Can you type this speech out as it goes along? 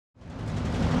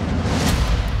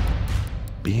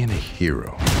Being a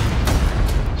hero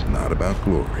is not about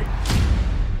glory.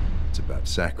 It's about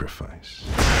sacrifice.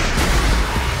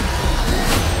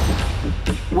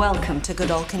 Welcome to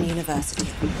Godolphin University.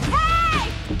 Hey!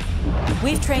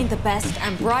 We've trained the best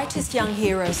and brightest young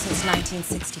heroes since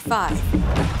 1965.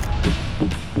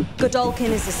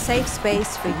 Godolphin is a safe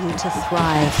space for you to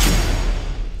thrive.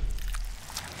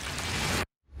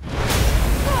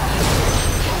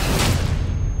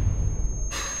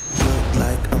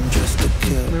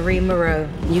 Marie Moreau,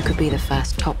 you could be the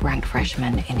first top-ranked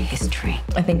freshman in history.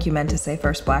 I think you meant to say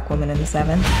first black woman in the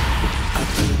 7.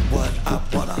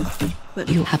 But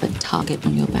you have a target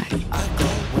on your back.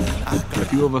 A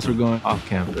few of us are going off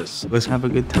campus. Let's have a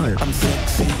good time. I'm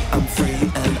sexy, I'm free,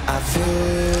 and I feel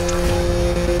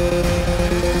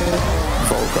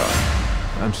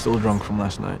vulgar. I'm still drunk from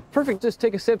last night. Perfect, just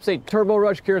take a sip, say Turbo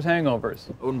Rush cures hangovers.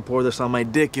 I wouldn't pour this on my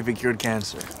dick if it cured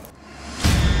cancer.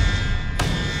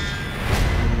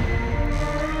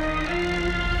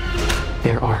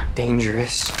 There are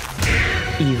dangerous,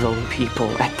 evil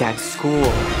people at that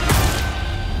school.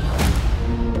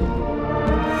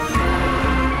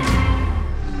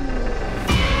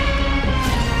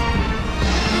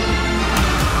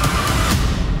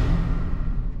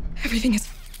 Everything is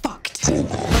fucked.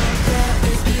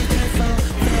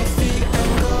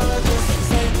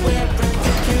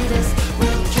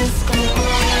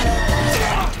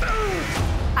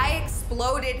 I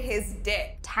exploded his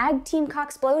dick. Tag team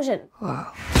cocksplosion.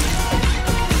 Wow.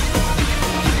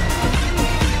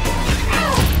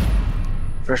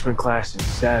 Freshman class is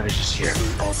savage this year.